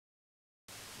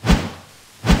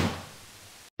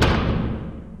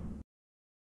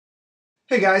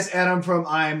Hey guys, Adam from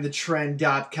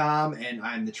IAMTHETREND.com and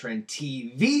IAMTHETREND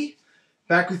TV.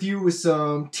 Back with you with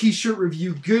some t-shirt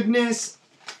review goodness.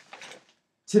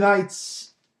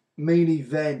 Tonight's main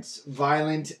event,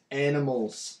 Violent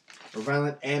Animals, or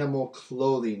Violent Animal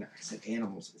Clothing. I said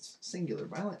animals, it's singular,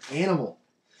 Violent Animal.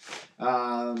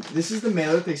 This is the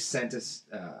mailer that they sent us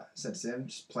in,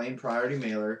 just plain priority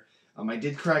mailer. I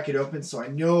did crack it open, so I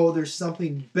know there's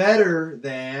something better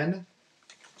than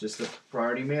just a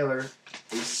priority mailer.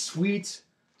 A sweet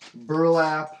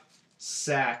burlap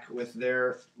sack with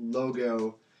their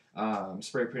logo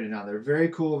spray printed on there. Very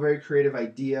cool, very creative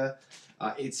idea.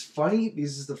 It's funny,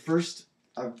 this is the first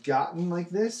I've gotten like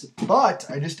this, but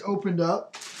I just opened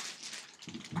up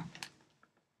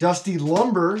Dusty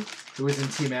Lumber, who is in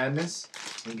Team Madness,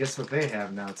 and guess what they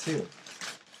have now too?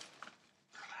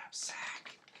 Burlap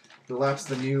sack. Burlap's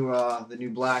the new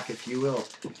black, if you will.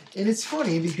 And it's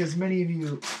funny because many of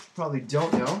you probably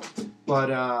don't know, but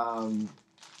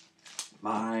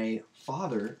my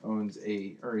father owns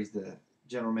he's the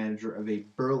general manager of a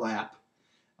burlap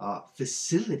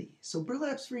facility. So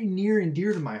burlap's very near and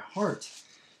dear to my heart.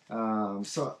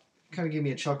 So it kind of gave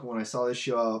me a chuckle when I saw this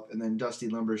show up, and then Dusty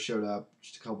Lumber showed up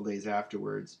just a couple days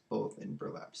afterwards, both in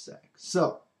burlap sacks.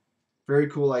 So very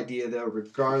cool idea though,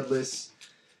 regardless.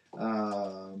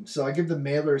 So I give the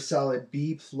mailer a solid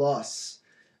B+.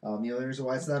 The only reason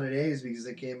why it's not an A is because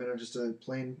they came in on just a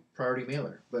plain priority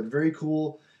mailer. But very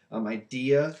cool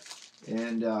idea.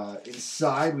 And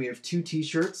inside we have 2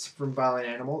 t-shirts from Violent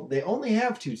Animal. They only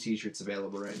have 2 t-shirts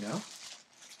available right now.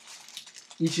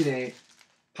 Each in a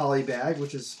poly bag,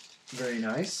 which is very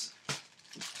nice.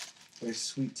 Very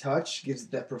sweet touch. Gives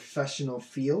it that professional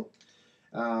feel.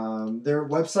 Their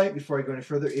website, before I go any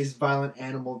further, is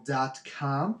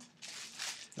violentanimal.com.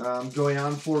 Going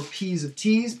on 4 P's of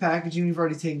T's. Packaging we've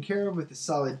already taken care of with a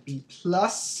solid B+.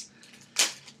 Let's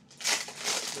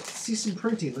see some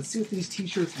printing. Let's see what these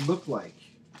t-shirts look like.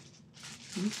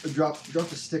 Drop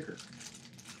the sticker.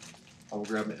 I'll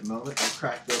grab it in a moment. I'll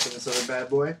crack open this other bad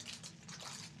boy.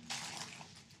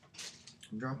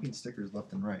 I'm dropping stickers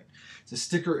left and right. It's a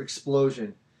sticker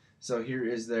explosion. So here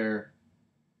is their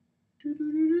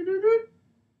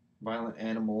Violent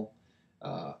Animal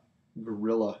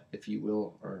gorilla, if you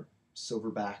will, or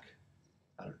silverback.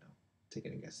 I don't know.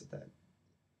 Taking a guess at that.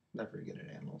 Not very good at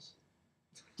animals.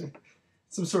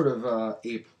 Some sort of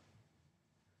ape.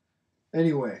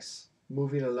 Anyways,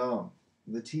 moving along.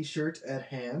 The t-shirt at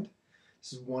hand.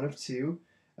 This is one of 2.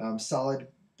 Solid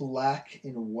black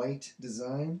and white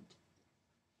design.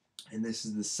 And this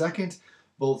is the second.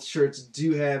 Both shirts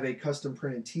do have a custom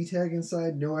printed T-tag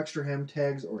inside. No extra hem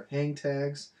tags or hang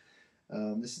tags.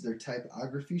 This is their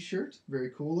typography shirt.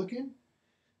 Very cool looking.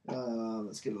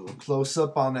 Let's get a little close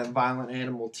up on that Violent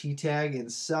Animal T-tag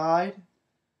inside.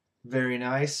 Very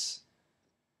nice.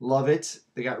 Love it.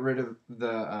 They got rid of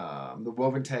the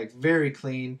woven tag. Very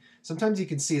clean. Sometimes you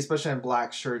can see, especially on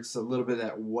black shirts, a little bit of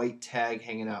that white tag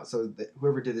hanging out. So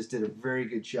whoever did this did a very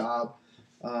good job.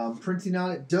 Printing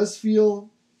on it does feel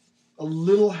a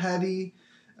little heavy.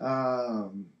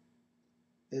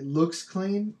 It looks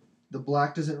clean. The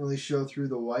black doesn't really show through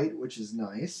the white, which is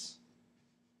nice.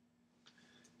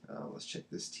 Let's check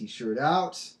this t-shirt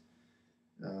out.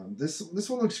 This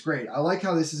one looks great. I like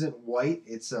how this isn't white.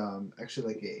 It's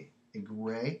actually like a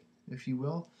gray, if you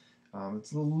will.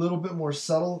 It's a little bit more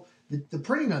subtle. The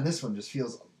printing on this one just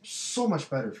feels so much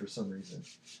better for some reason.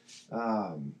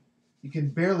 You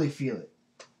can barely feel it.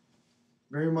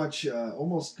 Very much,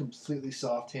 almost completely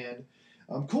soft hand.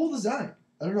 Cool design.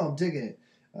 I don't know, I'm digging it.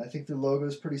 I think their logo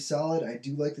is pretty solid. I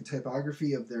do like the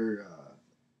typography of their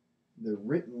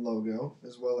written logo,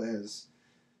 as well as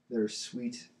their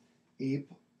sweet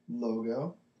ape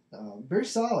logo. Very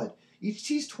solid. Each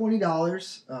tee's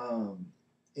 $20,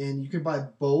 and you can buy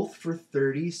both for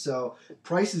 $30. So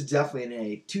price is definitely an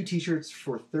A. 2 t-shirts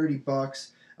for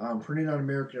 $30. Printed on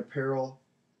American Apparel.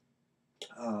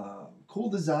 Cool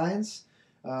designs.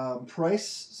 Price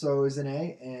so is an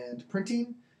A, and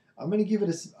printing I'm going to give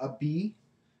it a B.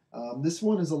 This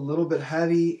one is a little bit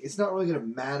heavy. It's not really going to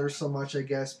matter so much, I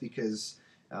guess, because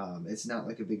it's not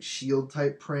like a big shield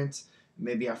type print.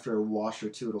 Maybe after a wash or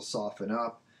 2 it'll soften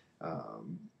up.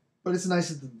 But it's nice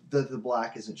that the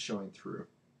black isn't showing through.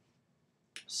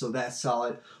 So that's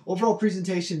solid. Overall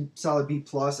presentation, solid B+.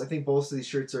 I think both of these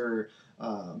shirts are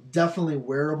definitely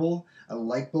wearable. I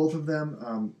like both of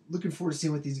them. Looking forward to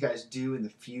seeing what these guys do in the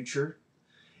future.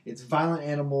 It's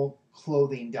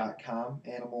violentanimalclothing.com,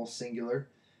 animal singular.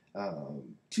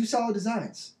 2 solid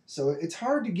designs. So it's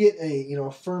hard to get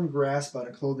a firm grasp on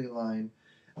a clothing line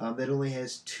that only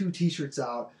has 2 t-shirts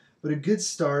out, but a good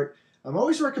start. I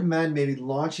always recommend maybe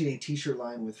launching a t-shirt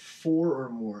line with 4 or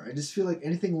more. I just feel like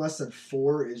anything less than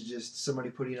 4 is just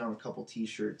somebody putting on a couple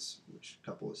t-shirts, which a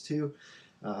couple is 2.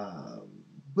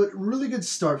 But really good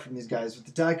start from these guys with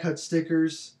the die-cut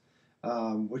stickers,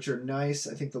 which are nice.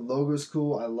 I think the logo's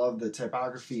cool. I love the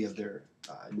typography of their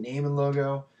name and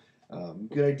logo.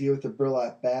 Good idea with the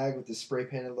burlap bag with the spray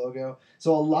painted logo.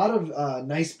 So a lot of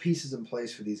nice pieces in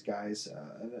place for these guys.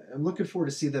 I'm looking forward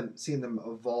to seeing them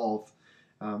evolve.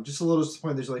 Just a little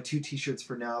disappointed there's only 2 t-shirts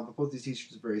for now, but both these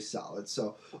t-shirts are very solid.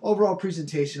 So overall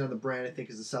presentation on the brand I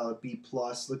think is a solid B+.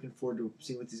 Looking forward to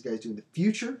seeing what these guys do in the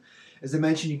future. As I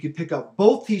mentioned, you could pick up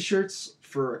both t-shirts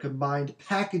for a combined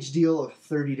package deal of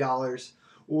 $30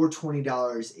 or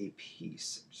 $20 a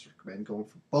piece. I just recommend going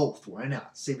for both. Why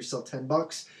not? Save yourself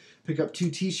 $10. Pick up 2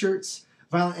 t-shirts.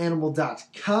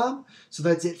 ViolentAnimal.com. So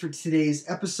that's it for today's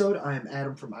episode. I am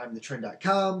Adam from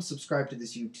IAMTHETREND.com. Subscribe to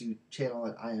this YouTube channel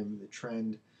at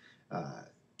IAMTHETREND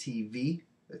TV.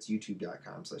 That's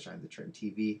youtube.com/IAMTHETREND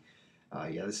TV.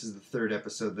 Yeah, this is the 3rd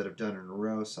episode that I've done in a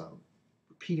row, so I'm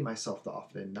repeating myself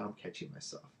often, and now I'm catching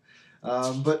myself.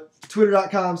 But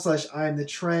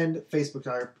twitter.com/IAMTHETREND,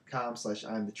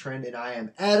 facebook.com/IAMTHETREND, and I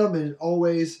am Adam, and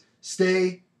always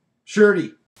stay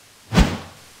shirty.